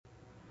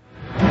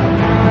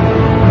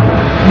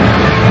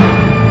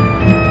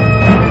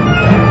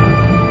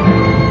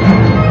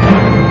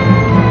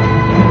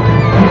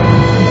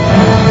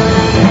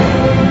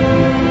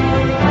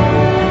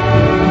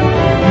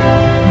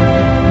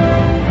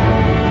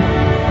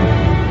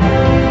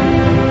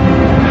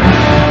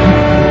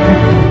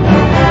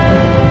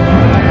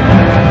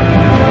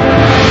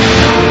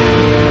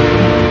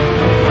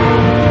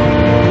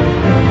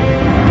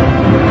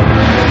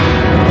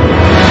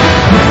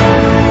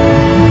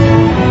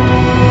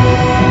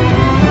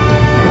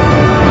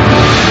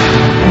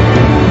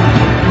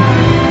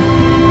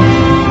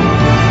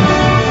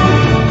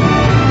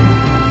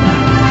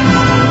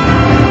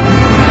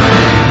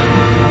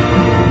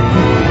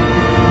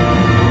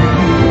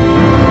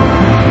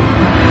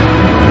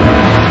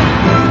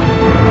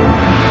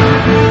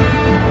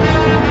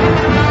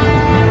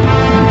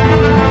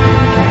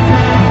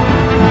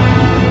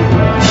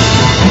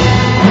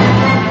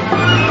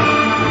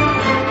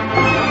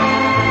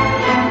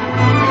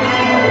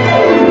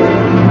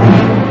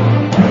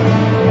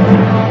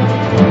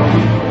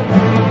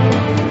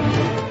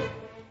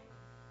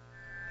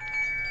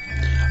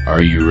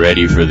Are you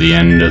ready for the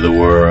end of the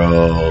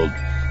world?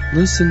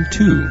 Listen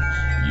to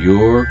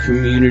Your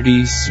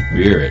Community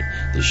Spirit,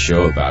 the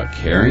show about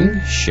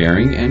caring,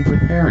 sharing, and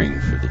preparing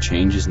for the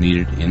changes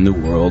needed in the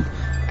world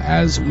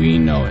as we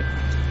know it.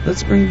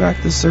 Let's bring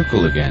back the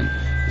circle again.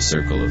 The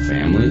circle of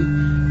family,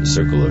 the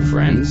circle of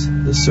friends,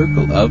 the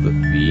circle of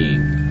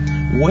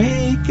being.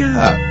 Wake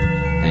up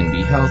and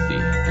be healthy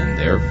and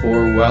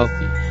therefore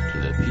wealthy to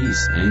the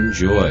peace and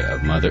joy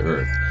of Mother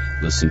Earth.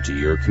 Listen to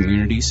Your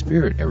Community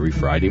Spirit every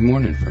Friday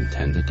morning from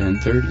 10 to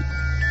 10:30.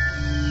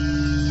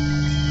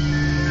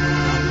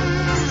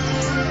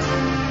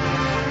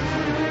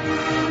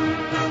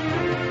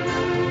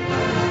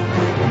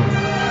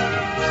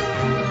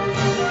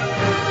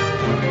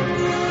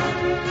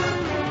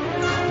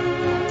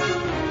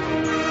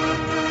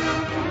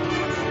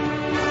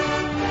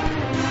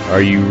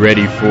 Are you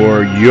ready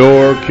for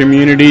Your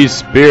Community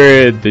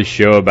Spirit, the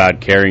show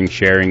about caring,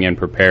 sharing, and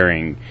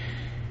preparing?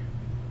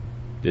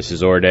 This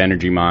is Orda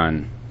Energy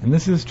Mon. And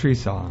this is Tree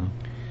Song.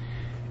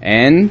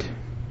 And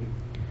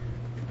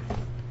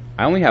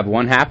I only have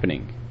one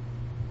happening.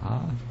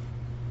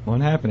 One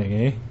happening,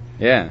 eh?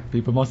 Yeah.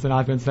 People must have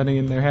not been sending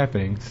in their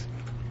happenings.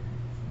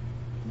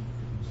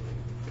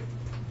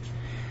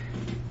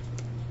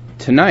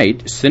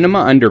 Tonight, Cinema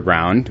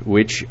Underground,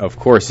 which of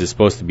course is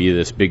supposed to be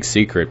this big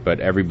secret, but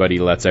everybody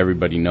lets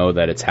everybody know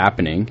that it's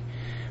happening.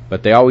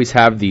 But they always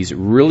have these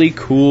really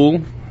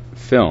cool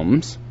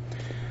films.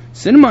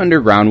 Cinema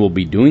Underground will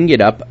be doing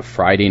it up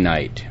Friday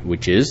night,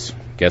 which is,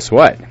 guess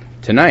what?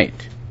 Tonight.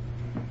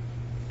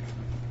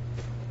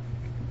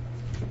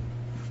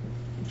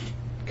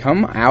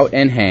 Come out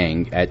and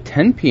hang at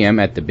 10 p.m.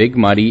 at the Big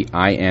Muddy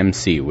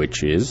IMC,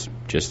 which is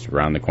just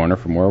around the corner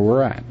from where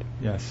we're at.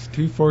 Yes,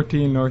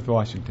 214 North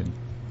Washington.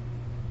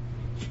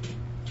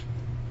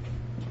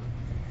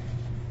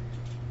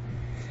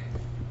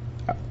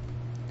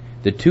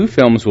 The two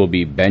films will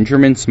be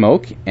Benjamin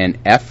Smoke and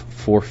F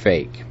for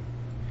Fake.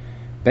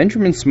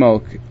 Benjamin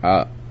Smoke,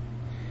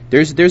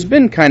 there's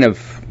been kind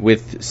of,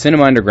 with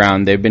Cinema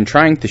Underground, they've been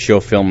trying to show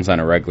films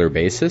on a regular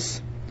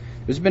basis.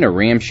 There's been a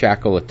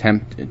ramshackle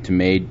attempt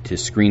to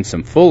screen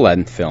some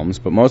full-length films,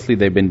 but mostly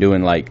they've been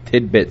doing like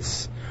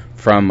tidbits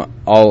from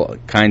all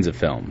kinds of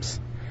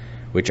films,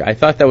 which I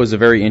thought that was a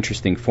very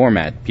interesting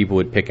format. People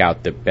would pick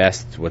out the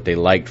best, what they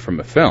liked from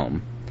a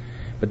film.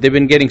 But they've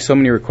been getting so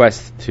many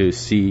requests to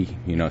see,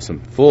 some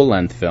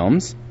full-length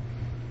films.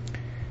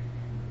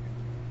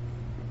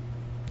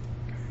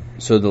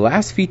 So the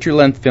last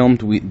feature-length film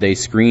they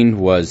screened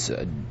was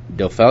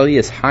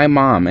Delphelia's Hi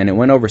Mom, and it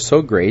went over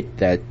so great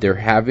that they're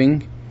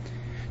having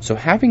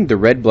the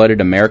red-blooded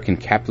American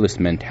capitalist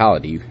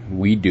mentality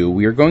we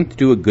are going to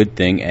do a good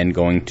thing and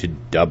going to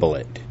double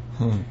it.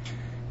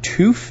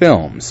 Two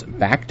films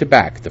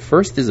back-to-back. The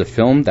first is a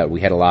film that we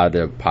had a lot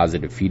of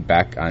positive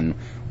feedback on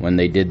when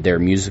they did their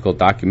musical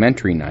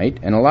documentary night,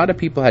 and a lot of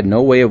people had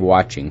no way of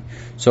watching.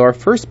 So our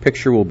first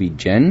picture will be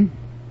Jen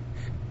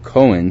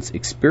Cohen's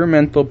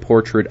experimental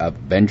portrait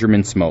of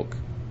Benjamin Smoke.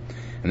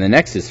 And the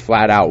next is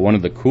flat out one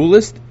of the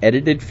coolest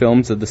edited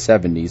films of the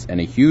 70s and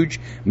a huge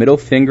middle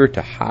finger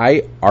to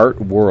high art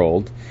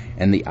world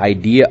and the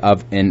idea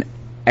of an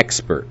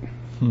expert.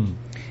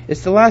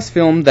 It's the last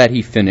film that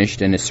he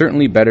finished and is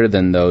certainly better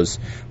than those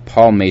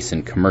Paul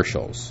Mason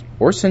commercials.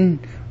 Orson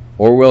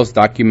Orwell's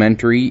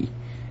documentary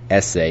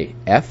essay,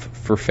 F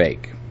for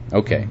Fake.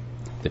 Okay,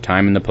 the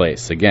time and the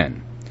place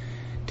again.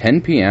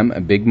 10 p.m.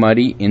 at Big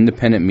Muddy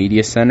Independent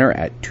Media Center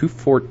at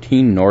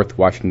 214 North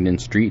Washington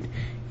Street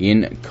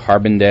in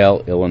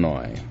Carbondale,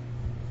 Illinois.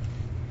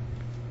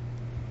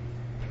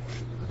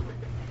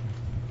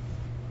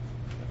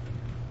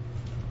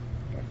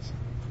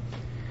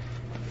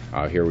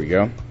 Here we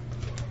go.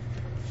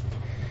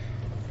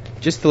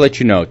 Just to let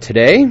you know,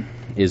 today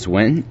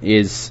is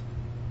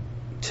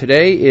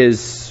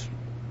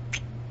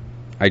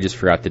I just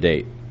forgot the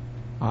date.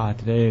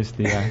 Today is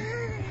the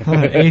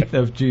 8th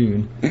of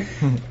June.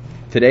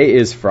 Today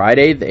is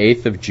Friday, the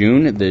 8th of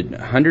June, the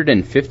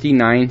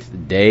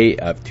 159th day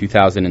of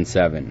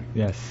 2007.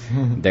 Yes.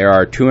 There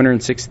are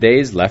 206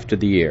 days left of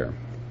the year.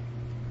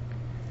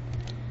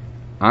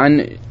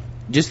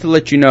 Just to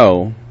let you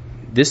know,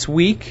 this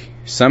week,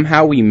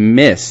 somehow we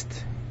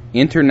missed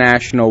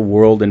International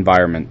World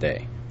Environment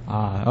Day.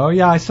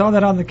 I saw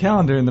that on the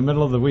calendar in the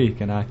middle of the week,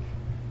 and I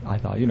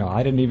thought,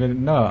 I didn't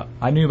even know.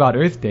 I knew about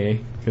Earth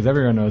Day, because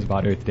everyone knows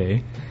about Earth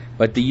Day.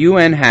 But the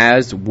UN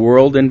has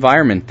World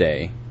Environment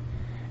Day,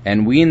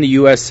 and we in the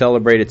U.S.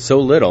 celebrate it so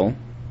little.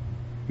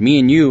 Me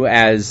and you,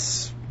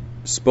 as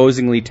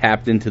supposedly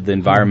tapped into the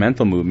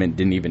environmental movement,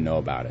 didn't even know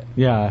about it.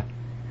 Yeah.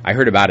 I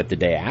heard about it the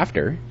day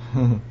after,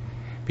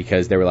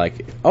 because they were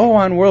like,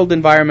 on World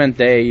Environment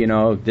Day,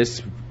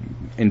 this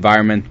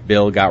environment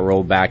bill got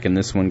rolled back and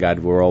this one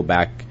got rolled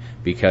back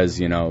because,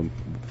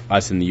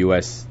 us in the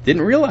U.S.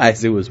 didn't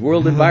realize it was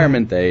World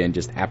Environment Day and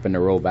just happened to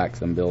roll back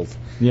some bills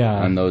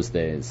on those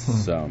days.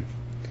 So,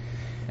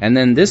 and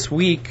then this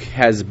week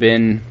has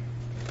been,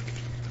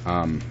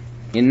 in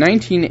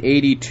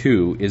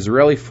 1982,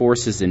 Israeli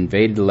forces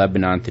invaded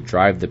Lebanon to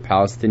drive the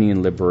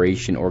Palestinian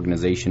Liberation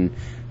Organization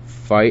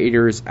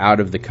fighters out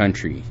of the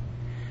country.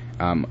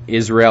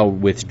 Israel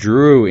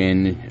withdrew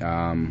in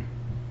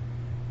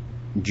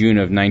June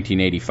of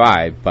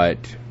 1985, but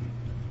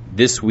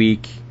this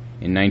week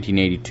in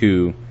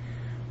 1982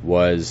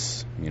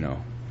 was,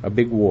 a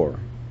big war.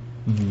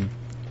 Mm-hmm.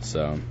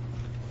 So,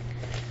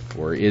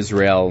 where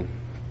Israel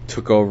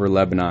took over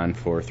Lebanon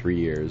for 3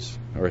 years,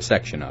 or a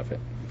section of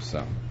it.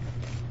 So,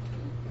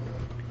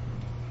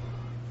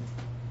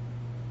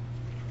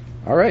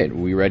 all right,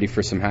 we ready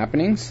for some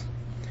happenings?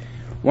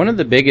 One of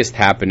the biggest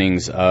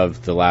happenings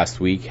of the last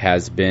week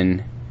has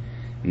been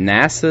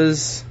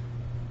NASA's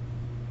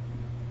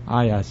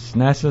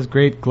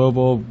great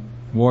global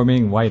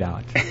warming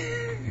whiteout.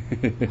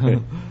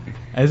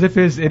 As if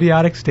his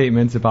idiotic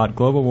statements about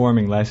global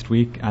warming last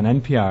week on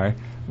NPR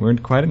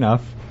weren't quite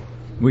enough,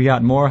 we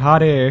got more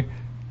hot air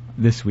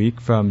this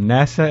week from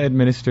NASA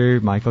Administrator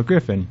Michael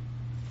Griffin.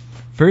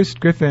 First,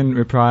 Griffin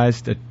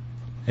reprised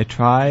a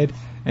tried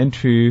and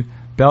true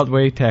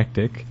Beltway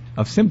tactic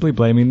of simply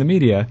blaming the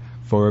media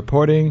for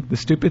reporting the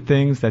stupid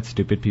things that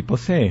stupid people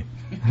say.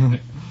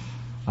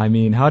 I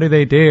mean, how do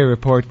they dare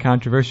report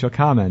controversial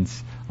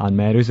comments on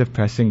matters of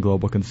pressing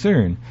global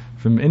concern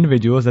from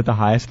individuals at the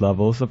highest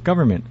levels of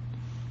government?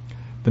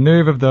 The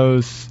nerve of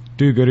those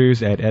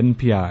do-gooders at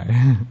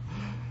NPR.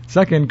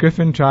 Second,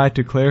 Griffin tried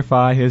to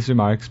clarify his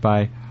remarks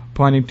by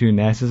pointing to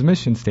NASA's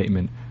mission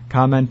statement,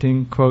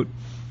 commenting, quote,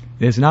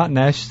 "It is not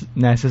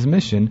NASA's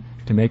mission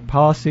to make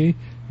policy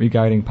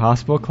regarding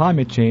possible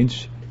climate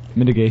change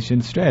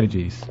mitigation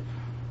strategies."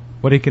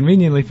 What he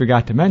conveniently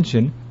forgot to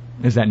mention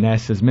is that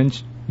NASA's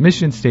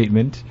mission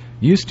statement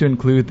used to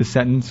include the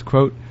sentence,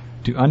 quote,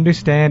 "to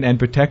understand and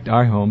protect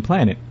our home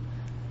planet."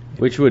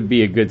 Which would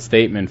be a good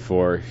statement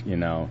for,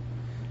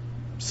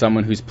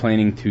 someone who's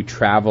planning to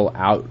travel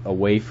out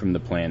away from the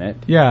planet.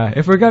 Yeah,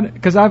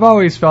 because I've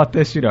always felt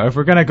this, if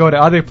we're gonna go to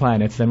other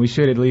planets, then we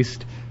should at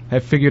least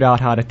have figured out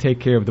how to take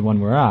care of the one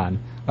we're on.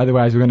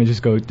 Otherwise, we're gonna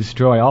just go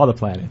destroy all the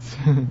planets.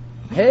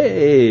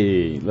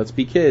 Hey, let's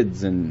be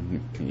kids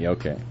and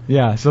okay.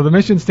 Yeah, so the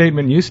mission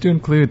statement used to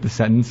include the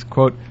sentence,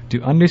 quote,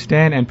 "to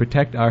understand and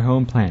protect our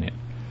home planet."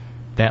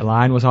 That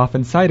line was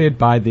often cited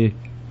by the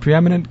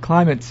preeminent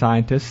climate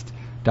scientist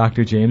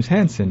Dr. James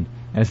Hansen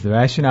as the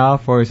rationale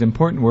for his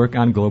important work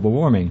on global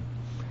warming,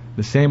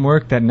 the same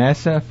work that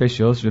NASA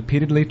officials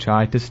repeatedly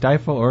tried to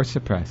stifle or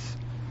suppress.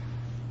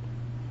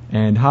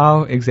 And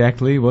how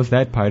exactly was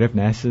that part of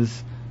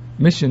NASA's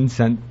mission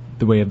sent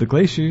the way of the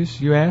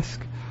glaciers, you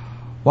ask?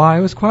 Why,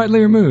 it was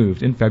quietly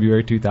removed in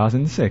February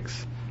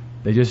 2006.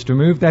 They just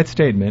removed that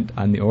statement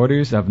on the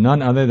orders of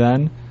none other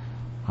than,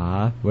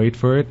 wait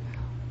for it,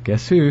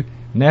 guess who?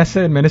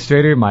 NASA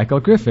Administrator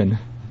Michael Griffin.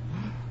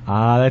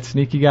 That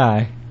sneaky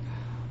guy.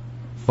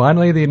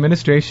 Finally, the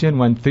administration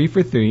went 3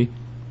 for 3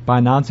 by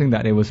announcing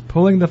that it was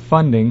pulling the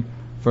funding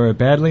for a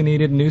badly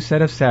needed new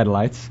set of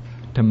satellites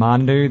to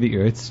monitor the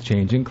Earth's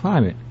changing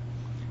climate.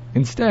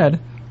 Instead,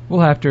 we'll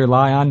have to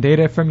rely on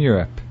data from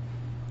Europe.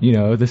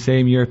 The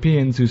same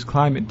Europeans whose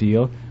climate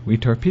deal we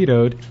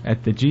torpedoed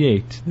at the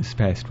G8 this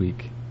past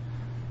week.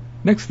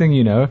 Next thing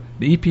you know,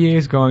 the EPA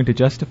is going to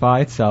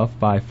justify itself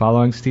by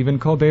following Stephen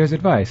Colbert's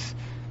advice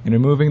and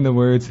removing the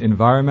words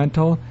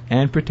environmental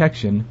and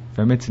protection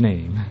from its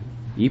name.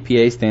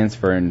 EPA stands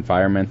for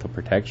Environmental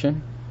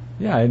Protection?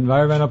 Yeah,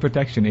 Environmental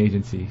Protection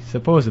Agency,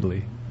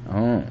 supposedly.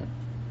 Oh.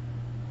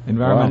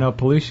 Environmental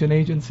Pollution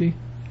Agency?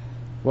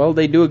 Well,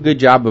 they do a good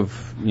job of,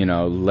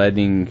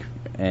 letting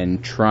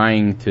and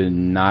trying to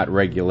not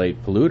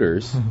regulate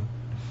polluters.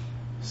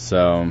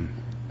 So,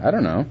 I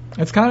don't know.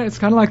 It's kind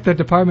of like the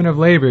Department of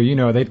Labor.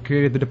 They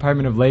created the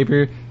Department of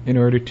Labor in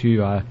order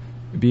to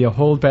be a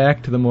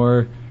holdback to the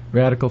more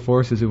radical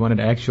forces who wanted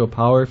actual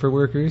power for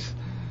workers.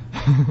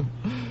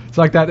 It's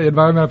like that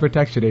Environmental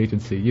Protection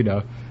Agency,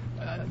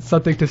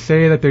 something to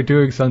say that they're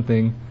doing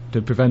something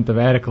to prevent the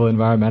radical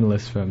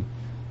environmentalists from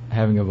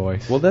having a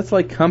voice. Well, that's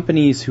like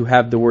companies who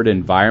have the word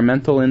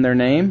environmental in their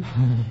name,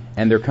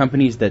 and they're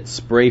companies that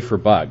spray for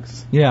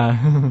bugs.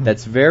 Yeah.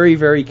 That's very,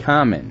 very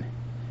common,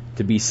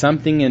 to be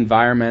something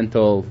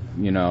environmental,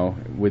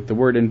 with the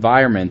word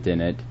environment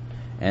in it,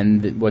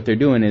 and what they're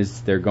doing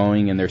is they're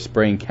going and they're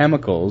spraying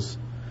chemicals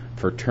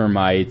for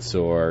termites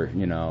or,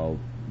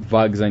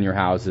 bugs on your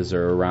houses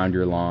or around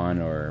your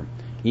lawn or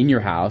in your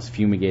house,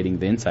 fumigating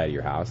the inside of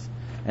your house.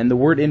 And the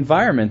word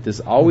environment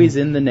is always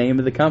in the name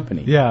of the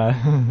company.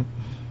 Yeah.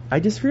 I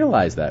just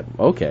realized that.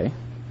 Okay.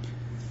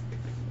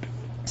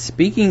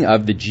 Speaking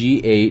of the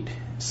G8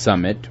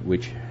 summit,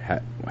 which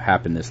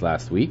happened this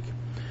last week,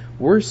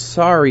 we're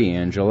sorry,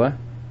 Angela.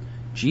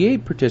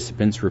 G8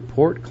 participants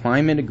report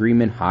climate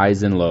agreement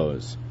highs and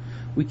lows.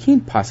 We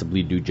can't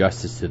possibly do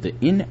justice to the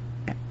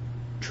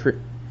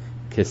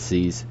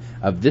intricacies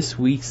of this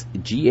week's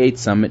G8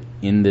 summit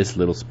in this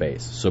little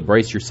space. So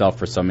brace yourself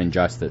for some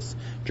injustice.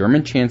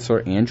 German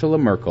Chancellor Angela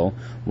Merkel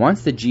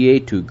wants the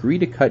G8 to agree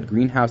to cut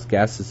greenhouse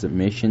gases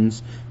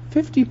emissions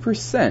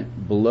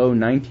 50% below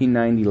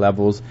 1990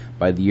 levels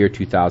by the year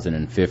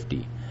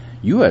 2050.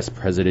 U.S.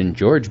 President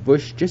George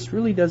Bush just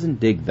really doesn't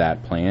dig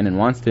that plan and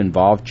wants to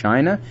involve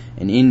China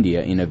and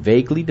India in a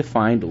vaguely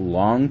defined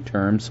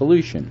long-term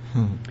solution.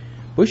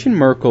 Bush and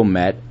Merkel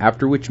met,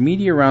 after which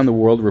media around the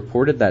world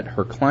reported that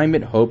her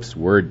climate hopes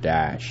were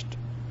dashed.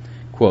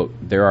 Quote,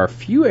 "There are a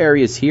few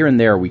areas here and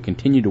there we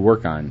continue to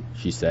work on,"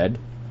 she said.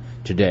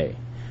 Today,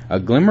 a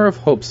glimmer of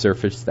hope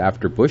surfaced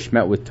after Bush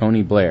met with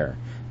Tony Blair.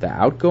 The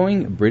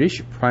outgoing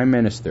British Prime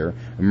Minister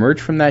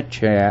emerged from that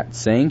chat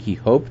saying he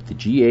hoped the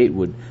G8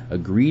 would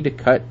agree to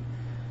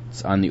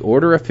cuts on the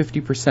order of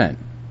 50%,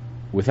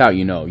 without,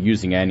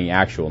 using any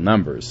actual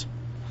numbers.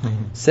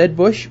 Said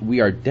Bush,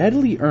 "We are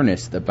deadly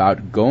earnest about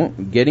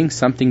getting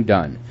something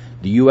done.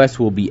 The U.S.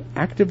 will be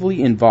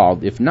actively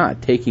involved, if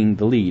not taking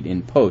the lead,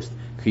 in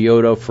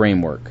post-Kyoto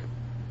framework.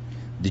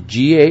 The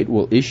G8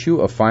 will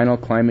issue a final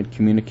climate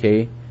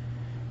communique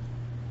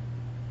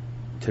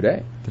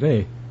today."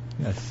 Today,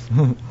 yes.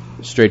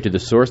 Straight to the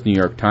source, New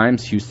York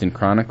Times, Houston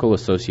Chronicle,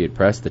 Associated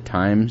Press, The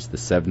Times, the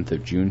 7th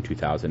of June,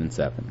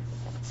 2007.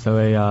 So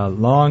a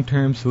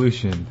long-term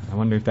solution. I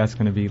wonder if that's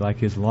going to be like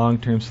his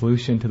long-term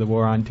solution to the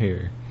war on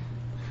terror.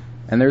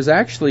 And there's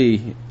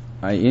actually,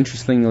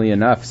 interestingly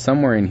enough,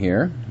 somewhere in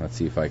here, let's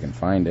see if I can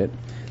find it,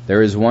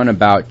 there is one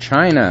about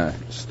China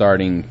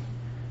starting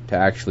to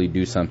actually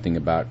do something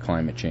about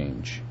climate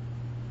change.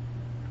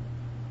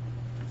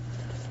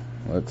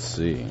 Let's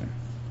see.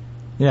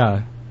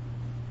 Yeah.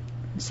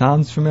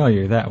 Sounds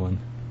familiar, that one.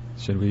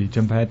 Should we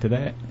jump ahead to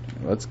that?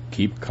 Let's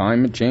keep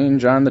climate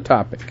change on the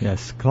topic.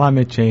 Yes,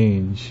 climate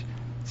change.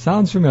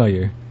 Sounds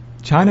familiar.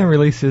 China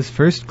releases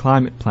first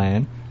climate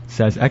plan,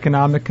 says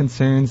economic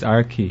concerns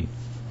are key.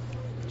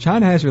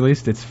 China has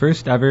released its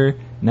first ever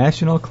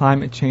National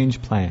Climate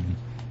Change Plan,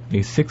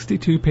 a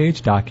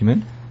 62-page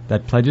document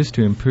that pledges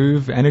to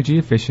improve energy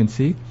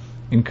efficiency,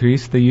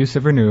 increase the use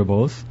of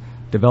renewables,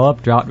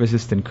 develop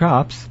drought-resistant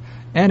crops,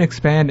 and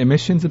expand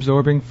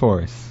emissions-absorbing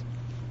forests.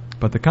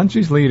 But the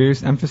country's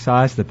leaders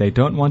emphasize that they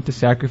don't want to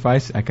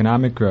sacrifice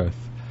economic growth.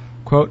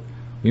 Quote,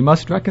 "We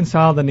must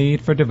reconcile the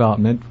need for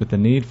development with the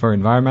need for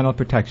environmental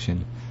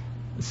protection,"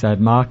 said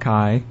Ma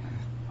Kai,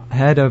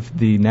 head of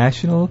the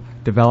National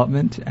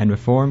Development and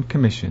Reform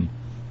Commission.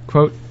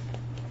 Quote,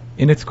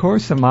 "In its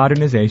course of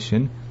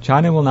modernization,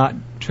 China will not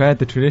tread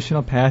the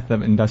traditional path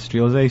of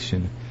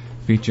industrialization,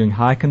 featuring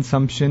high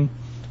consumption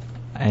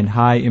and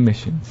high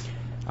emissions."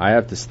 I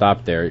have to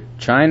stop there.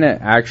 China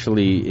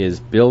actually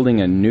is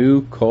building a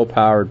new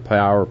coal-powered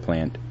power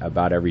plant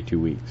about every 2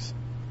 weeks.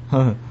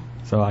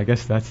 So I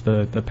guess that's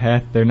the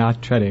path they're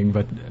not treading,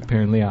 but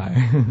apparently are.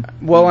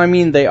 Well, I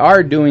mean, they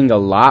are doing a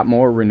lot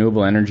more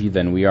renewable energy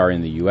than we are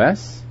in the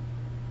U.S.,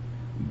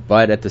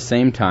 but at the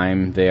same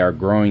time, they are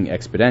growing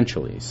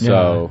exponentially.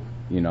 So,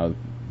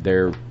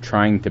 they're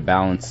trying to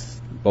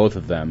balance both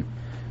of them.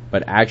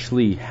 But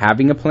actually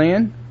having a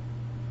plan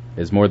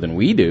is more than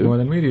we do. More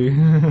than we do.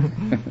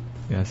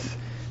 Yes.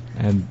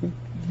 And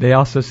they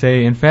also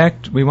say, in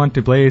fact, we want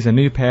to blaze a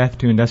new path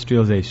to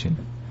industrialization.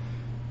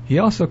 He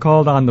also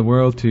called on the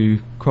world to,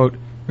 quote,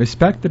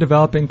 "respect the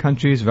developing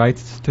countries'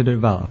 rights to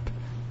develop,"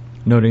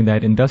 noting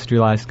that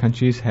industrialized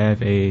countries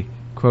have a,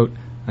 quote,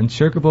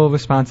 "unshirkable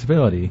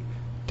responsibility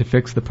to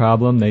fix the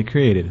problem they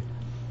created."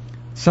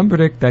 Some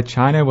predict that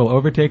China will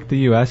overtake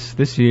the U.S.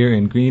 this year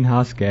in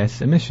greenhouse gas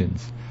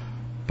emissions.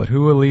 But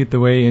who will lead the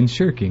way in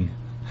shirking?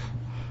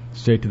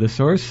 Straight to the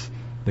source,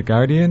 The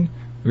Guardian,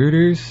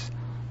 Reuters,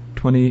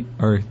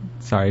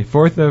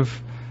 4th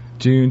of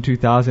June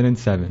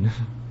 2007.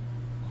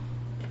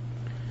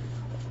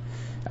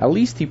 At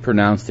least he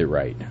pronounced it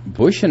right.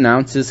 Bush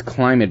announces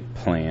climate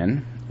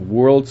plan.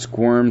 World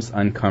squirms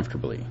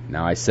uncomfortably.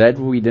 Now, I said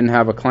we didn't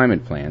have a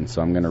climate plan,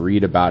 so I'm going to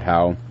read about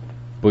how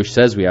Bush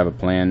says we have a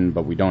plan,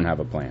 but we don't have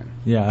a plan.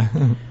 Yeah.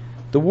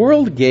 The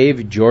world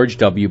gave George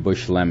W.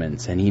 Bush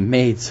lemons, and he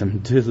made some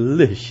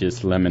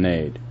delicious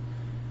lemonade.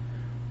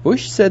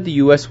 Bush said the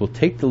U.S. will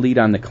take the lead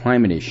on the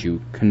climate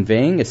issue,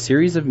 conveying a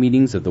series of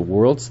meetings of the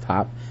world's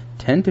top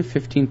 10 to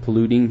 15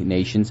 polluting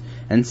nations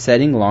and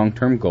setting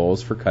long-term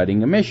goals for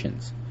cutting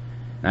emissions.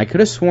 Now, I could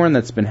have sworn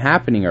that's been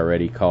happening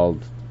already,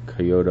 called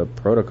Kyoto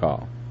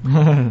Protocol.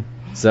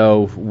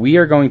 So we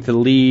are going to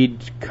lead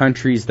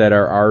countries that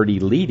are already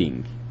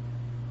leading.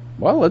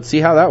 Well, let's see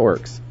how that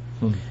works.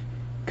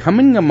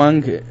 Coming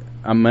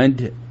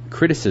amid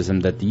criticism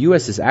that the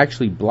U.S. is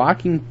actually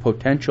blocking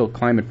potential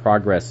climate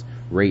progress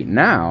right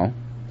now,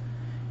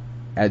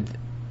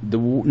 the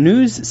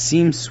news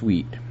seems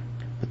sweet,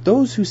 but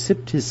those who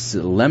sipped his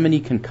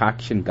lemony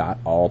concoction got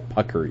all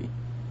puckery.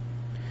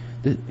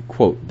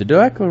 Quote, "The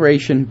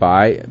declaration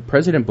by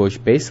President Bush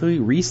basically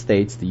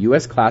restates the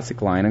U.S.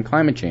 classic line on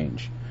climate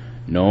change.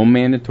 No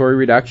mandatory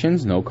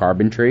reductions, no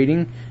carbon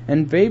trading,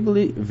 and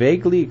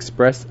vaguely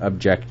expressed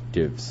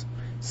objectives,"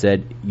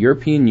 said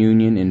European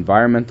Union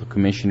Environmental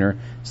Commissioner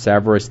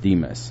Stavros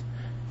Dimas.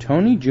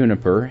 Tony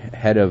Juniper,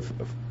 head of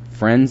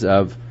Friends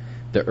of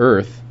the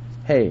Earth.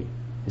 Hey,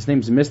 his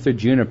name's Mr.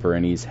 Juniper,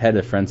 and he's head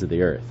of Friends of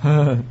the Earth.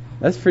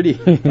 That's pretty...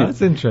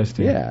 That's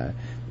interesting. Yeah.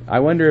 I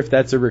wonder if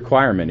that's a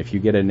requirement. If you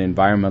get an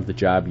environmental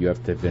job, you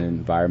have to have an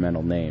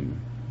environmental name.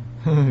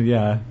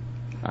 Yeah.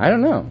 I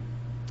don't know.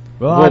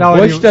 Well,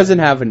 Bush doesn't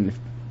have an...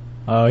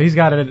 Oh, he's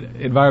got an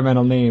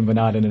environmental name, but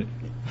not in it.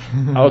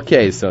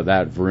 Okay, so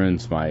that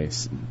ruins my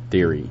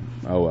theory.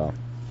 Oh, well.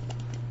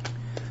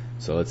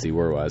 So let's see,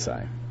 where was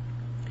I?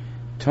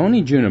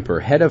 Tony Juniper,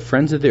 head of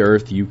Friends of the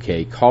Earth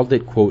UK, called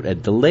it, quote, a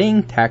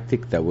delaying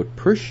tactic that would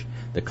push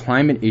the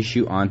climate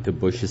issue onto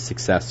Bush's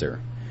successor.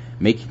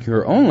 Making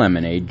her own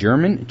lemonade,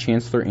 German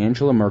Chancellor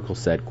Angela Merkel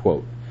said,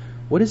 quote,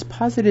 what is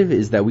positive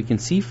is that we can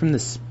see from the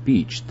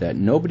speech that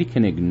nobody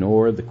can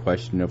ignore the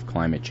question of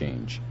climate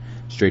change.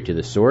 Straight to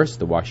the source,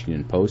 the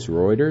Washington Post,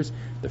 Reuters,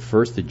 the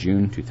 1st of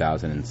June,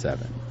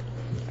 2007.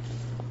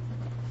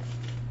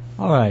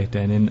 All right,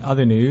 and in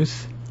other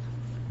news,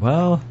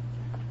 well,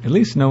 at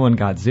least no one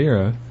got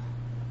zero.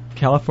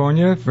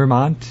 California,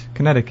 Vermont,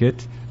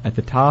 Connecticut at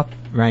the top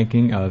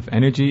ranking of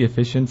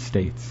energy-efficient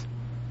states.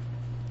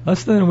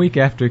 Less than a week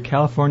after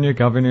California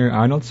Governor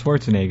Arnold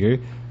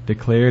Schwarzenegger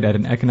declared at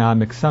an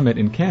economic summit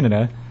in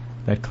Canada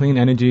that clean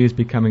energy is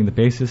becoming the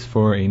basis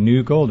for a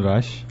new gold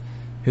rush,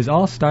 his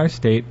all-star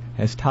state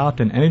has topped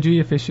an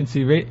energy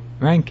efficiency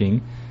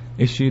ranking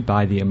issued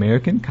by the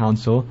American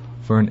Council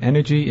for an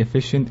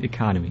Energy-Efficient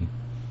Economy.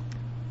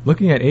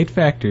 Looking at 8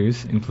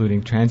 factors,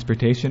 including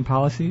transportation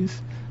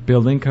policies,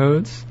 building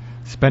codes,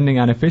 spending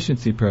on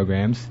efficiency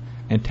programs,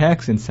 and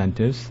tax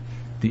incentives,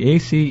 the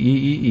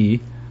ACEEE,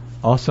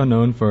 also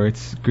known for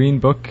its Green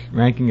Book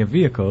ranking of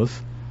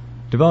vehicles,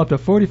 developed a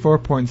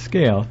 44-point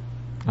scale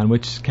on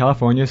which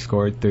California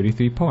scored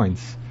 33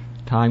 points,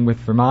 tying with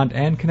Vermont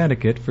and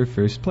Connecticut for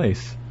first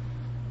place.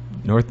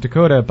 North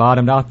Dakota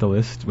bottomed out the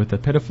list with a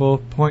pitiful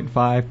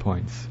 0.5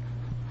 points.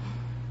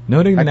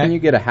 How can you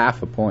get a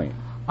half a point?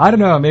 I don't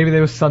know. Maybe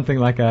there was something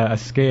like a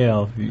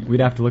scale.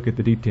 We'd have to look at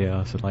the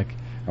details. I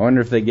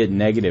wonder if they get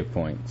negative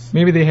points.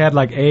 Maybe they had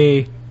like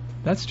A.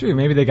 That's true.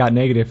 Maybe they got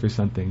negative or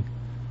something.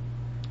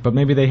 But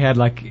maybe they had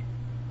like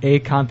a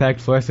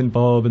compact fluorescent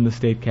bulb in the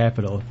state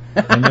capitol.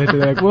 And they're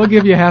like, we'll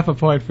give you half a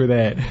point for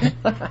that.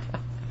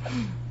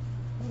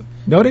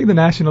 Noting the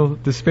national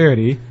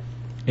disparity,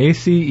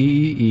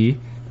 ACEEE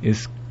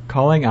is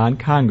calling on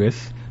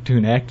Congress to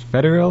enact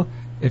federal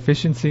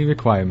efficiency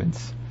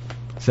requirements.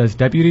 Says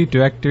Deputy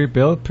Director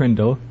Bill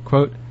Prindle,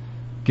 quote,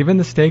 given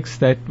the stakes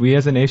that we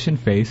as a nation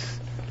face,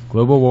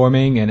 global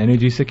warming and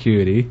energy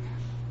security,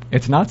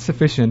 it's not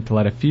sufficient to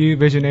let a few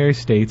visionary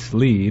states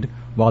lead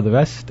while the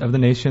rest of the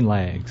nation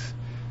lags.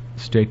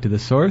 Straight to the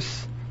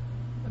source,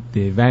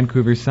 the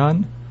Vancouver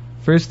Sun,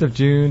 1st of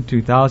June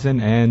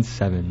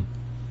 2007.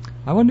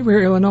 I wonder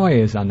where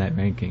Illinois is on that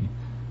ranking.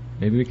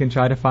 Maybe we can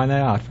try to find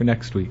that out for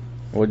next week.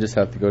 We'll just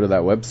have to go to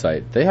that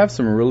website. They have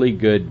some really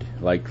good,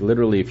 like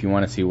literally if you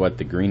want to see what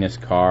the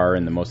greenest car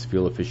and the most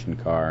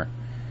fuel-efficient car,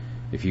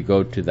 if you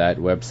go to that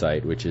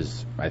website, which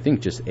is, I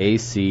think, just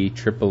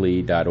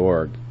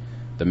ACEEE.org,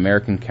 the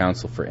American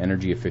Council for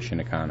Energy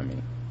Efficient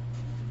Economy.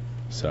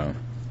 So,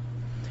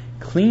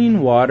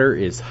 clean water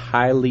is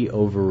highly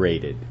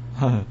overrated.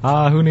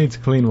 Who needs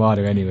clean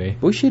water anyway?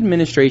 Bush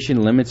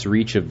administration limits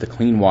reach of the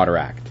Clean Water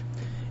Act.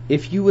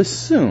 If you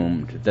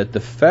assumed that the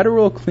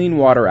Federal Clean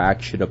Water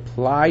Act should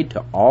apply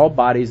to all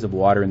bodies of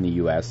water in the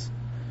U.S.,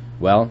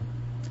 well,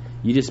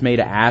 you just made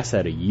an ass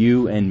out of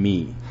you and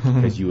me,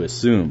 because you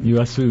assumed.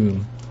 You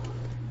assume.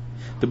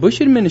 The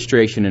Bush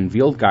administration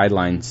unveiled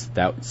guidelines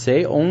that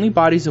say only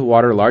bodies of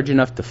water large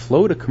enough to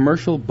float a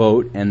commercial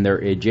boat and their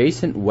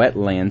adjacent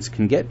wetlands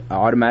can get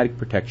automatic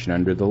protection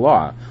under the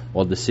law,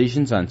 while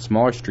decisions on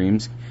smaller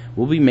streams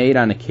will be made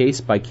on a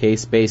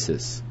case-by-case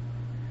basis.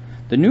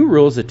 The new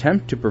rules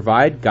attempt to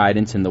provide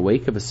guidance in the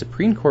wake of a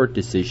Supreme Court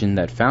decision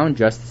that found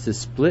justices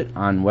split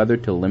on whether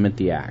to limit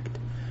the act.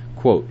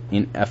 Quote,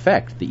 in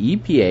effect, the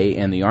EPA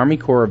and the Army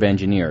Corps of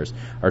Engineers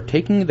are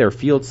taking their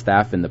field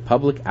staff and the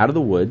public out of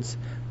the woods,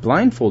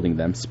 blindfolding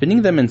them,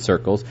 spinning them in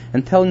circles,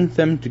 and telling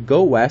them to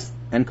go west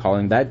and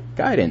calling that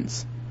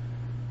guidance.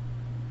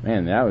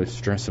 Man, that was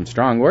some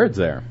strong words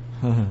there.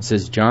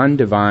 Says John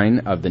Devine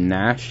of the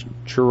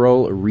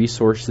Natural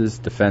Resources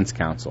Defense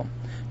Council.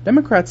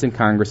 Democrats in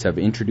Congress have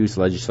introduced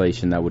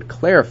legislation that would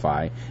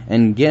clarify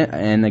and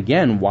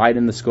again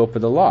widen the scope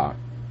of the law.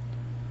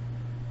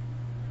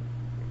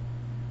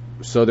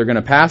 So they're going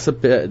to pass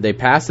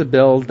a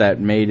bill that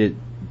made it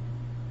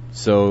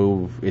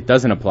so it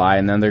doesn't apply,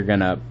 and then they're going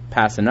to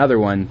pass another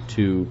one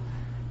to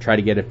try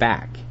to get it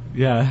back.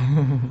 Yeah.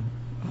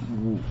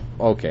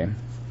 Okay.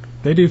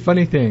 They do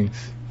funny things.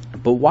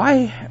 But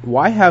why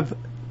have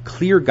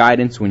clear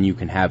guidance when you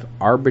can have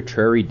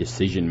arbitrary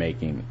decision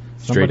making?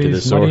 Straight to the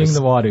source. Muddying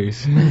the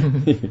waters.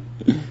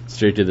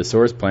 Straight to the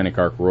source, Planet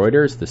Arc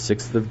Reuters, the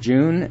 6th of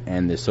June,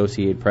 and the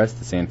Associated Press,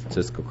 the San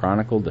Francisco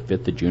Chronicle, the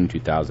 5th of June,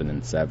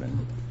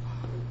 2007.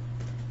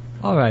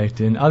 All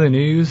right, in other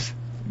news,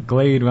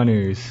 Glade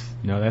Runners.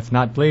 No, that's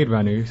not Blade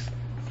Runners.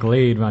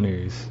 Glade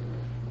Runners.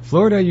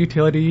 Florida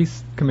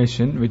Utilities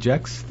Commission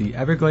rejects the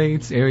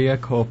Everglades area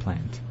coal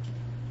plant.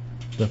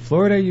 The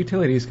Florida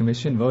Utilities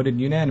Commission voted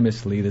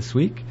unanimously this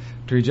week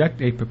to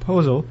reject a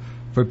proposal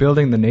for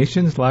building the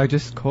nation's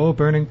largest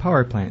coal-burning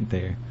power plant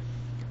there.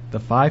 The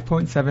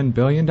 $5.7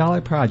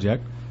 billion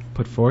project,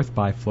 put forth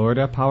by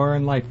Florida Power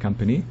and Light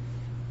Company,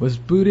 was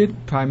booted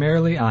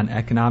primarily on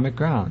economic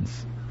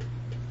grounds.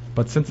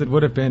 But since it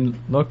would have been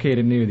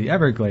located near the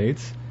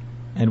Everglades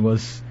and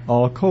was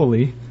all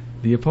coaly,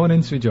 the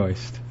opponents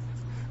rejoiced.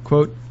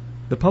 Quote,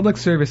 "The Public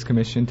Service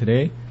Commission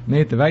today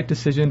made the right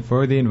decision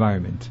for the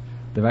environment,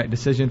 the right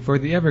decision for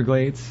the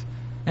Everglades,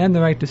 and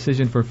the right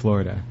decision for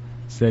Florida,"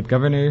 said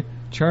Governor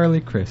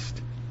Charlie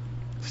Crist.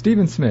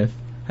 Stephen Smith,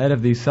 head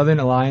of the Southern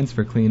Alliance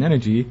for Clean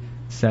Energy,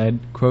 said,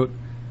 quote,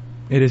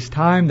 "It is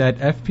time that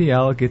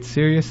FPL gets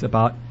serious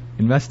about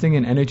investing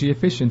in energy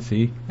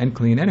efficiency and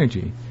clean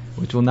energy,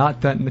 which will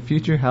not threaten the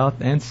future health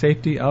and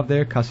safety of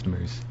their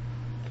customers."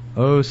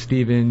 Oh,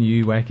 Stephen,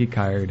 you wacky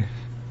card.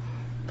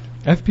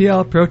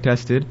 FPL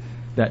protested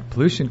that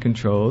pollution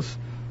controls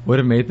would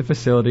have made the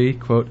facility,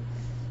 quote,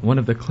 "one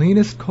of the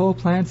cleanest coal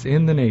plants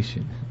in the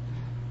nation."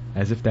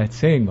 As if that's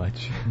saying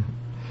much.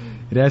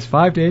 It has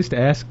 5 days to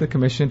ask the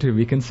Commission to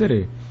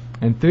reconsider,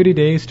 and 30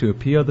 days to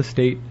appeal the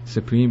state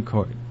Supreme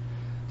Court.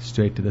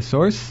 Straight to the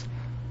source,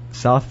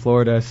 South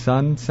Florida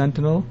Sun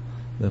Sentinel,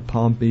 the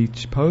Palm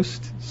Beach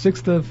Post,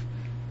 6th of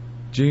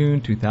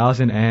June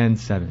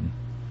 2007.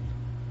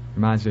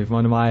 Reminds me of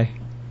one of my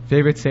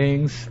favorite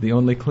sayings, the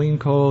only clean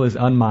coal is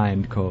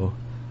unmined coal.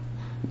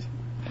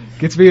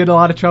 Gets me in a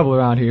lot of trouble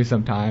around here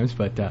sometimes,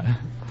 but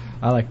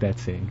I like that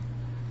saying.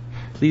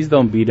 Please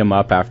don't beat him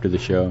up after the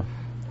show.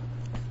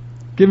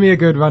 Give me a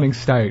good running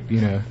start,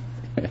 you know.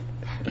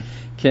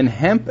 Can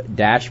hemp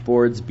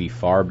dashboards be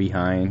far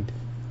behind?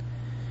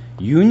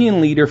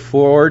 Union leader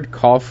Ford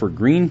call for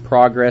green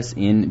progress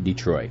in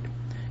Detroit.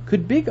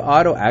 Could Big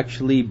Auto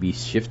actually be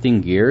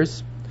shifting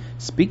gears?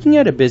 Speaking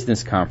at a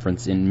business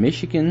conference in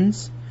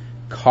Michigan's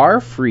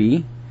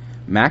car-free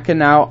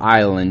Mackinac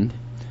Island,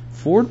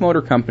 Ford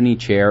Motor Company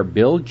Chair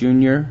Bill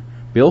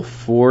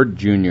Ford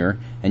Jr.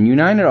 and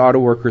United Auto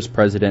Workers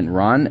President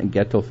Ron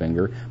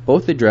Gettelfinger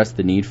both addressed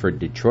the need for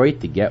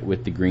Detroit to get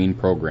with the green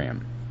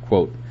program.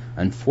 Quote,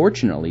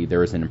 "Unfortunately,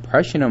 there is an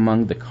impression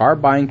among the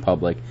car-buying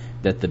public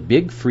that the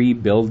big three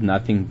build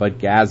nothing but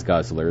gas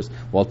guzzlers,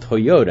 while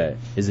Toyota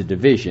is a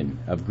division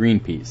of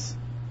Greenpeace,"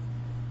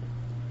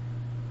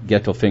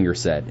 Gettelfinger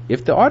said.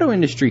 "If the auto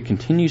industry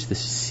continues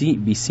to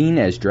be seen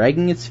as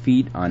dragging its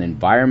feet on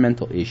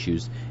environmental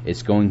issues,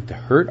 it's going to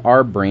hurt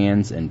our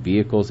brands and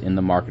vehicles in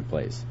the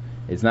marketplace."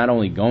 It's not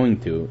only going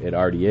to, it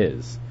already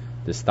is.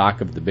 The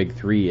stock of the big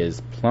three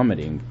is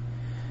plummeting.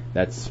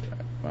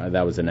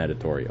 That was an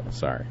editorial,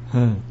 sorry.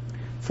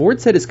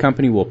 Ford said his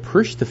company will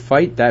push to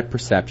fight that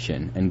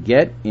perception and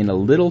get in a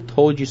little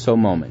told-you-so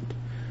moment.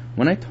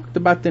 "When I talked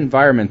about the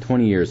environment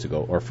 20 years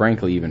ago, or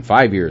frankly even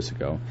 5 years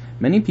ago,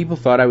 many people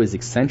thought I was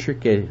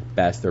eccentric at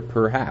best or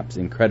perhaps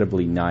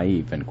incredibly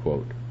naive," end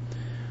quote.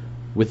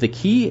 With the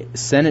key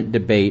Senate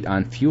debate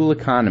on fuel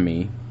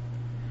economy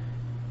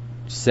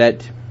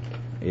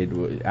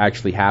it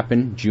actually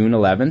happened June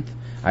 11th.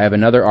 I have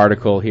another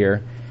article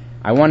here.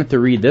 I wanted to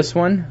read this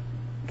one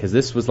because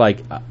this was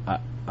like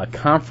a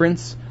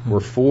conference where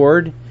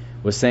Ford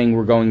was saying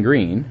we're going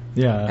green.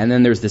 Yeah. And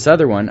then there's this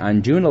other one.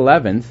 On June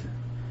 11th,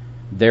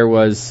 there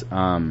was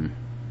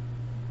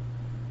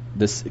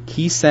this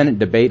key Senate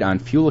debate on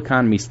fuel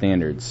economy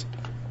standards.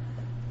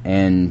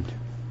 And,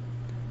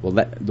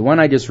 well, the one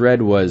I just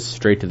read was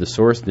straight to the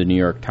source, the New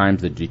York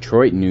Times, the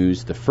Detroit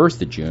News, the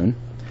 1st of June.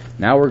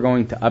 Now we're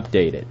going to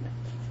update it.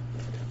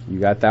 You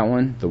got that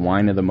one? The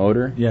whine of the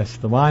motor? Yes,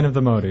 the whine of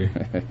the motor.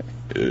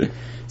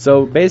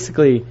 So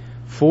basically,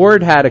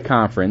 Ford had a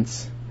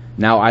conference.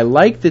 Now, I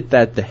liked it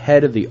that the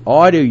head of the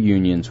auto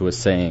unions was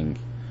saying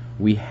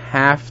we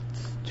have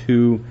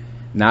to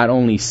not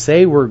only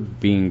say we're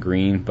being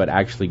green, but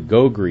actually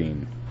go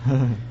green.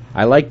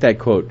 I like that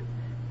quote.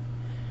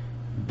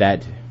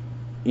 That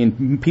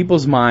in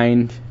people's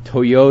mind,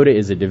 Toyota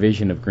is a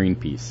division of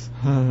Greenpeace.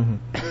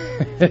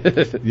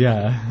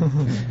 Yeah.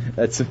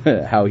 That's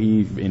how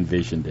he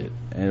envisioned it.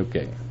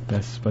 Okay.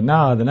 Yes, but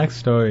now the next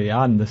story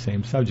on the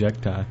same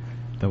subject,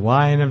 the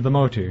whine of the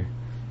motor.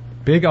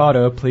 Big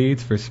Auto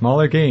pleads for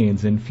smaller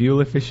gains in fuel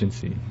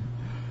efficiency.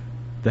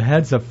 The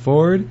heads of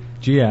Ford,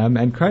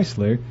 GM, and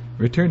Chrysler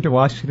returned to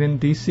Washington,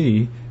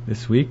 D.C.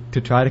 this week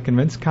to try to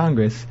convince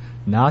Congress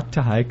not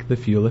to hike the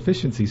fuel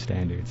efficiency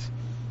standards.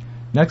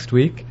 Next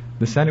week,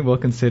 the Senate will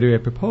consider a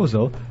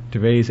proposal to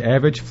raise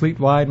average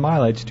fleet-wide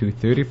mileage to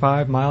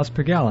 35 miles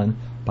per gallon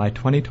by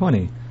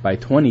 2020. By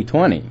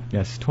 2020?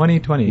 Yes,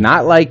 2020.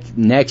 Not like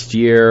next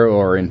year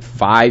or in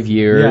 5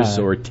 years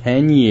or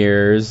 10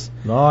 years.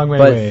 Long way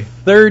but away.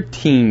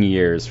 13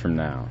 years from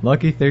now.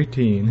 Lucky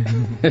 13.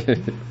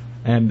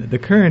 And the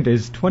current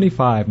is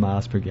 25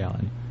 miles per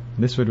gallon.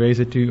 This would raise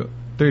it to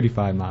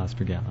 35 miles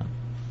per gallon.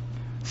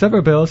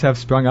 Several bills have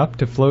sprung up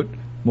to float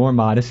more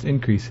modest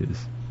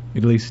increases.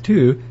 At least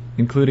two,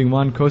 including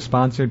one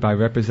co-sponsored by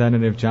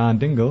Representative John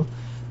Dingell,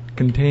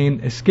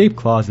 contain escape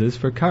clauses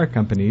for car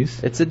companies.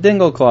 It's a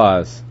Dingell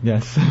clause.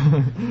 Yes.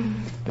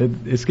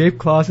 Escape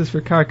clauses for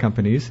car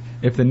companies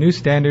if the new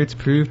standards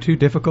prove too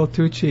difficult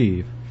to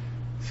achieve.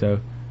 So,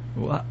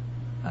 we'll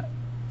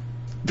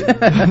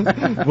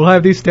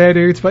have these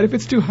standards, but if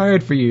it's too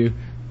hard for you,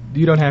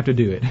 you don't have to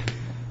do it.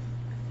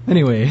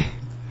 Anyway,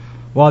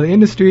 while the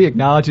industry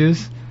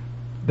acknowledges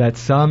that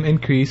some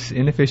increase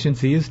in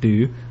efficiency is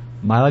due.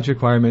 Mileage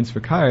requirements for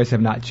cars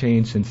have not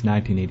changed since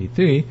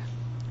 1983.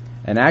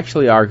 And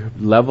actually, our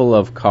level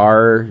of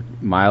car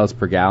miles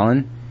per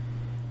gallon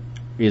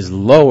is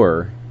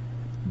lower.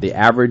 The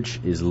average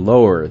is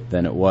lower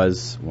than it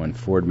was when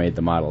Ford made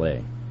the Model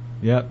A.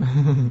 Yep.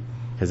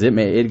 Because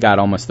it got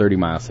almost 30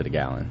 miles to the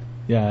gallon.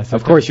 Yeah. So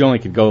of course, you only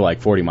could go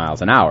like 40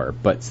 miles an hour,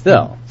 but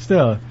still.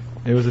 Still,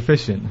 it was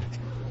efficient.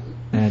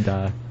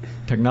 And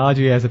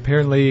technology has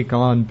apparently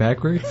gone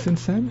backwards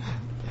since then.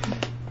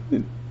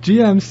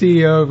 GM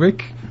CEO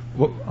Rick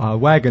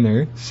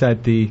Wagoner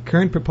said the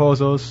current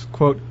proposals,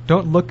 quote,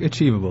 don't look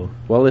achievable.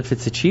 Well, if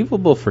it's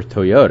achievable for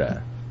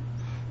Toyota.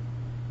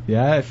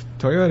 Yeah, if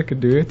Toyota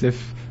could do it,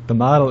 if the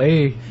Model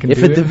A can do it.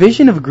 If a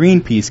division of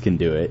Greenpeace can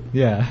do it.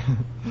 Yeah.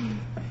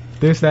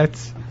 There's that,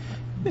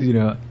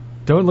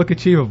 don't look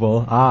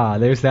achievable.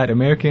 There's that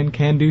American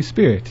can-do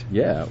spirit.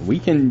 Yeah, we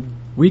can't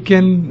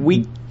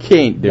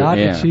not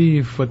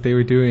achieve what they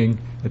were doing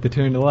at the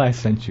turn of the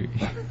last century.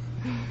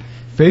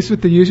 Faced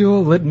with the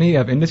usual litany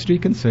of industry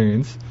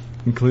concerns,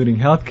 including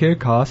healthcare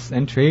costs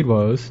and trade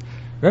woes,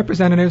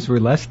 representatives were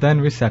less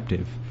than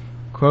receptive.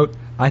 Quote,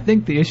 I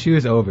think the issue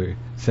is over,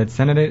 said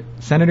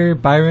Senator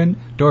Byron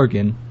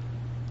Dorgan.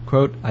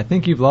 Quote, I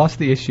think you've lost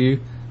the issue.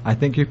 I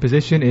think your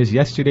position is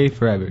yesterday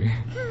forever.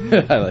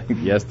 I like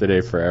yesterday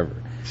forever.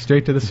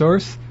 Straight to the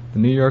source, the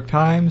New York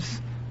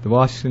Times, the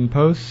Washington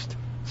Post,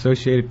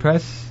 Associated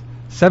Press,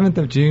 7th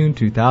of June,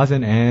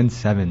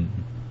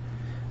 2007.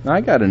 Now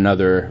I got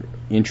another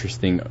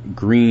interesting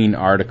green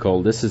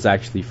article. This is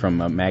actually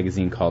from a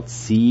magazine called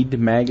Seed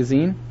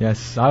Magazine.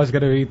 Yes, I was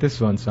going to read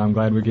this one, so I'm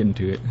glad we're getting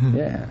to it.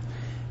 Yeah.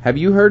 Have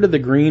you heard of the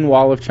Green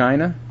Wall of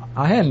China?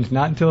 I hadn't,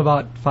 not until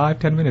about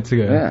 5-10 minutes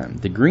ago. Yeah.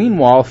 The Green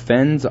Wall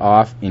fends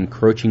off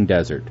encroaching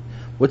desert.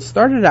 What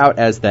started out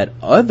as that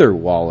other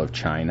Wall of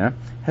China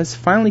has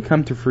finally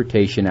come to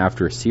fruition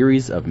after a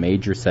series of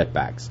major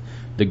setbacks.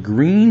 The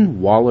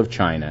Green Wall of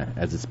China,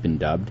 as it's been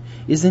dubbed,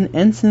 is in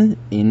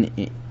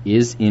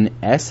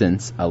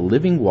essence a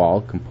living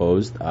wall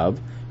composed of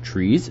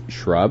trees,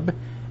 shrub,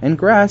 and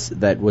grass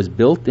that was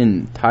built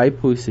in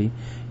Taipusi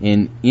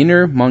in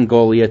Inner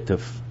Mongolia to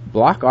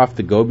block off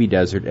the Gobi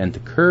Desert and to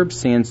curb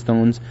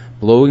sandstones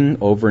blowing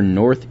over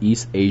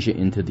Northeast Asia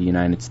into the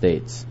United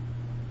States.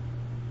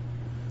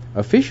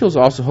 Officials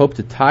also hope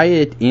to tie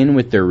it in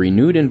with their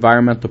renewed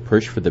environmental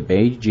push for the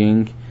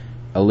Beijing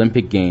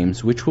Olympic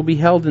Games, which will be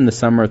held in the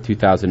summer of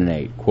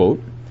 2008.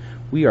 Quote,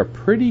 we are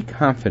pretty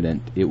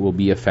confident it will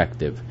be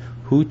effective,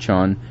 Hu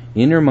Chun,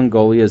 Inner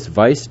Mongolia's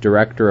vice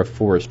director of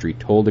forestry,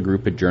 told a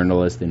group of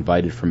journalists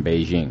invited from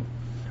Beijing.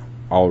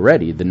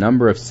 Already, the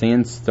number of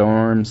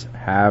sandstorms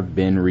have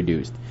been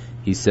reduced,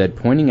 he said,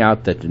 pointing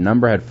out that the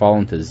number had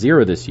fallen to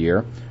 0 this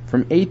year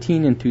from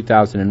 18 in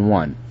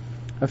 2001,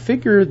 a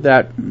figure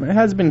that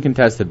has been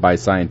contested by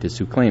scientists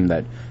who claim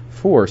that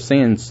 4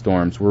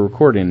 sandstorms were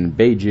recorded in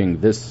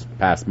Beijing this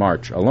past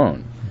March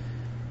alone.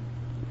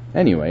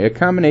 Anyway, a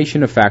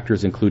combination of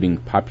factors including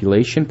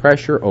population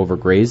pressure,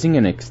 overgrazing,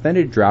 and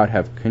extended drought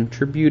have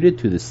contributed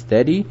to the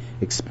steady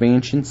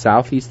expansion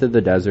southeast of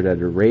the desert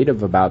at a rate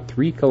of about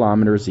 3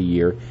 kilometers a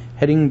year,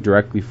 heading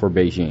directly for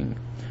Beijing.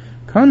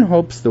 Kun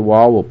hopes the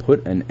wall will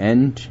put an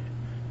end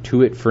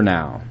to it for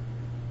now.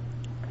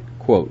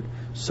 Quote,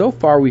 so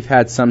far we've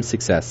had some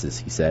successes,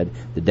 he said.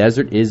 The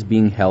desert is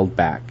being held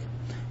back.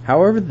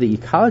 However, the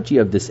ecology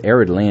of this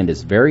arid land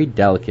is very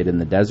delicate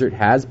and the desert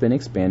has been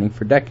expanding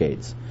for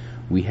decades.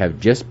 We have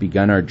just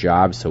begun our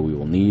job, so we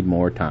will need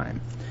more time.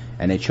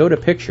 And it showed a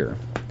picture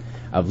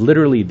of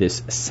literally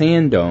this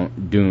sand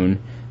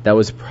dune that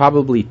was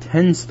probably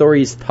 10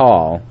 stories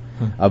tall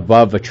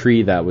above a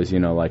tree that was,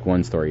 like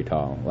 1 story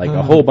tall. Like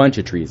a whole bunch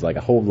of trees, like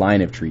a whole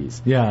line of trees.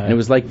 Yeah. And it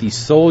was like these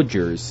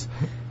soldiers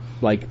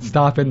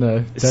stopping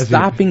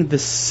the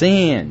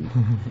sand.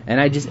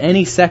 And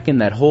any second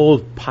that whole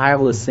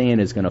pile of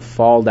sand is going to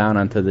fall down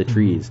onto the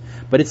trees.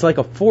 But it's like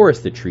a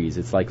forest of trees.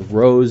 It's like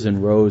rows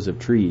and rows of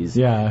trees.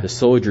 Yeah. The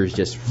soldiers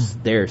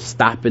just there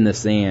stopping the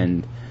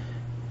sand.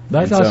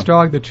 That's how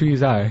strong the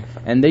trees are.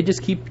 And they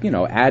just keep,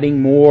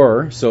 adding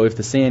more. So if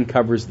the sand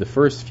covers the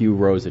first few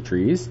rows of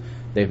trees,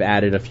 they've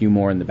added a few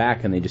more in the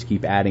back, and they just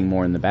keep adding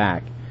more in the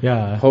back.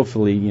 Yeah.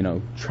 Hopefully,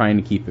 trying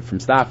to keep it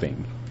from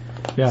stopping.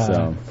 Yeah.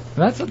 So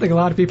that's something a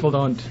lot of people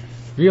don't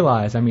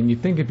realize. I mean,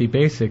 you'd think it'd be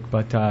basic,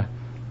 but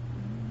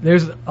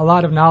there's a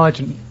lot of knowledge,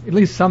 at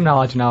least some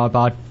knowledge now,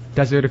 about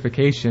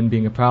desertification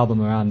being a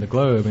problem around the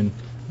globe in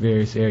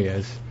various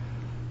areas.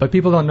 But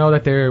people don't know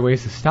that there are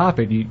ways to stop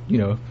it.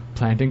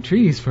 Planting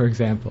trees, for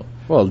example.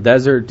 Well,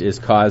 desert is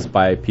caused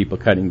by people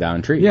cutting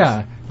down trees.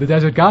 Yeah, the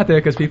desert got there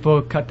because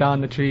people cut down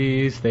the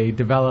trees. They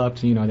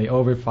developed, they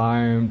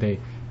over-farmed. They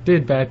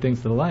did bad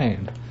things to the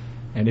land.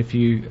 And if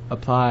you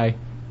apply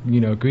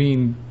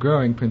green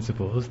growing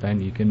principles,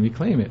 then you can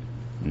reclaim it.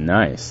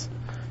 Nice.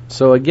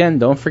 So again,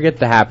 don't forget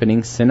the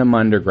happening Cinema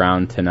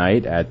Underground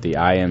tonight at the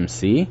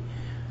IMC.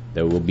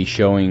 They will be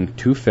showing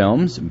 2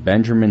 films,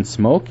 Benjamin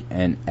Smoke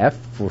and F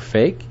for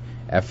Fake.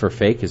 F for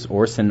Fake is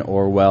Orson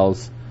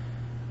Orwell's,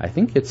 I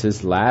think it's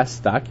his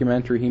last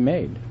documentary he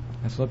made.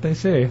 That's what they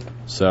say.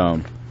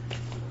 So,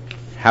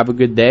 have a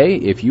good day.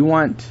 If you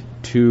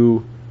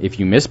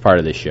miss part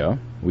of this show,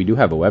 we do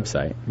have a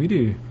website. We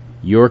do.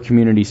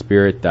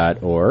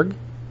 yourcommunityspirit.org.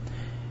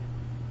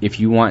 If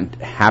you want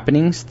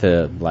happenings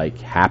to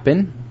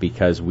happen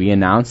because we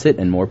announce it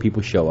and more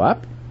people show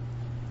up,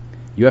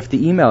 you have to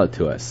email it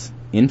to us.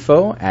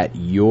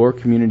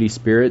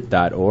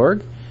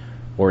 info@yourcommunityspirit.org.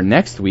 Or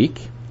next week,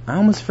 I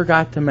almost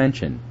forgot to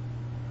mention.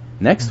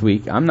 Next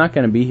week, I'm not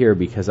going to be here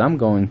because I'm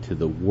going to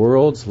the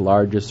world's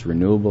largest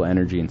renewable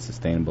energy and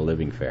sustainable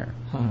living fair.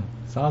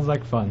 Sounds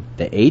like fun.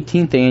 The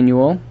 18th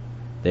annual.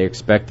 They're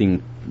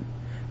expecting.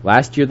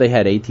 Last year they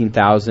had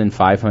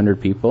 18,500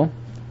 people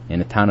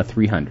in a town of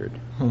 300.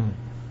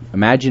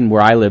 Imagine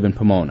where I live in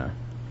Pomona.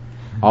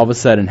 All of a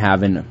sudden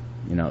having,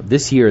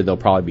 this year there'll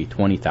probably be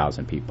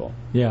 20,000 people.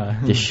 Yeah.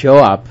 Just show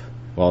up.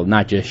 Well,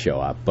 not just show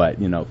up, but,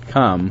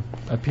 come.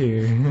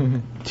 Appear.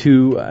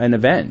 to an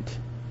event.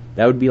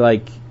 That would be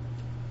like,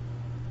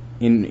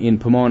 in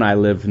Pomona, I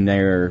live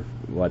near,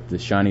 the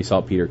Shawnee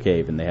Saltpeter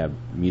Cave, and they have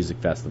music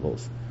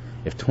festivals.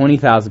 If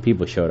 20,000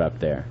 people showed up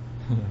there,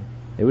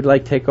 it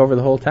would, take over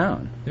the whole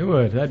town. It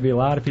would. That'd be a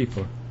lot of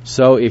people.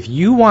 So if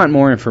you want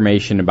more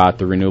information about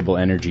the Renewable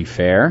Energy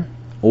Fair,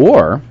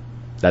 or,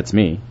 that's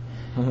me,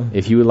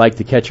 if you would like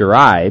to catch a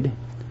ride,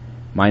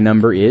 my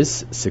number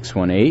is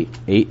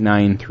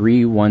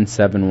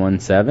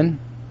 618-893-1717.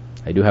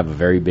 I do have a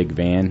very big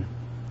van.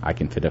 I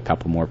can fit a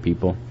couple more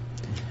people.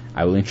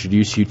 I will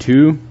introduce you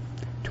to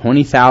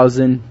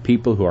 20,000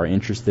 people who are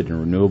interested in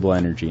renewable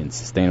energy and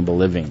sustainable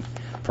living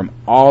from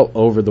all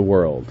over the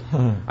world.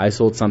 I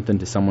sold something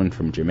to someone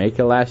from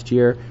Jamaica last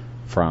year,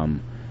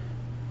 from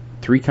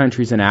 3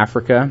 countries in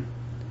Africa,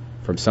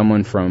 from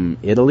someone from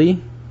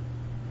Italy,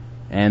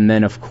 and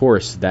then, of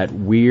course, that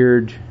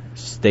weird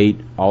state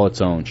all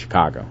its own,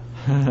 Chicago.